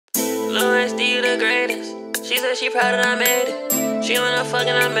CeeXD, you the greatest. She said she proud that I made it. She wanna fuck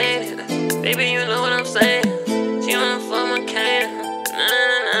and I made it. Baby, you know what I'm saying. She wanna fuck my can.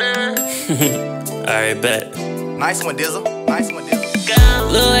 Alright, bet. Nice one, Dizzle. Nice one,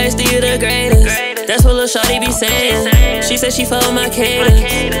 Dizzle. Lil' XD, you the greatest. That's what Lil' Shawty be saying. She said she fuck with my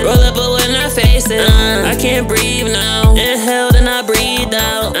cadence. Roll up but when I face it. I can't breathe now. Inhale then I breathe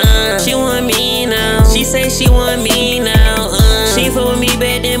out. She want me now. She say she want me now. She fuck with me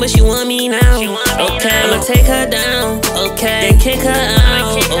back then, but she want me now. Okay, I'ma take her down. Okay, then kick her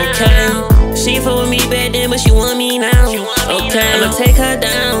out. Okay, she fuck with me back then, but she want me now. Okay, I'ma take her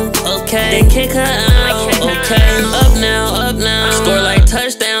down. Okay, then kick her out. Okay, up now. Score like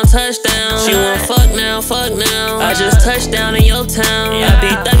touchdown. She want fuck now. I just touched down in your town. I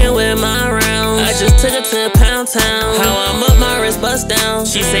be thuggin' with my rounds. I just took her to Pound Town. How I'm up, my wrist bust down.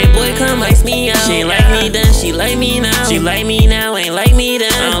 She say, boy, come ice me out. She ain't like me then, she like me now. She like me now, ain't like me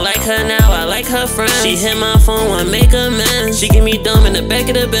then. I don't like her now, I like her friends. She hit my phone, wanna make amends. She give me dumb in the back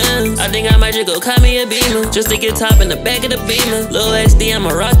of the Benz. I think I might just go cop me a Beamer, just to get top in the back of the Beamer. Lil' XD, I'ma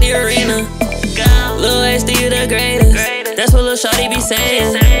rock the arena. Lil' XD, you the greatest. That's what Lil' Shawty be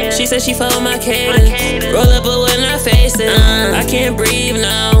saying. She said she fuck with my cadence. Roll up but when I face it. I can't breathe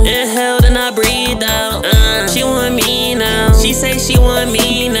now. Inhale then I breathe out. She want me now. She say she want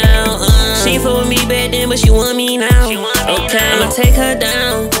me now. She fuck with me back then, but she want me now. Okay, I'ma take her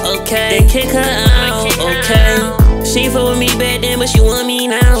down. Okay, then kick her out. Okay, she fuck with me back then, but she want me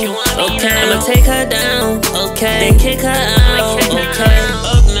now. Okay, I'ma take her down. Okay, then kick her out.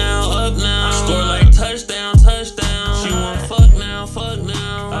 Okay.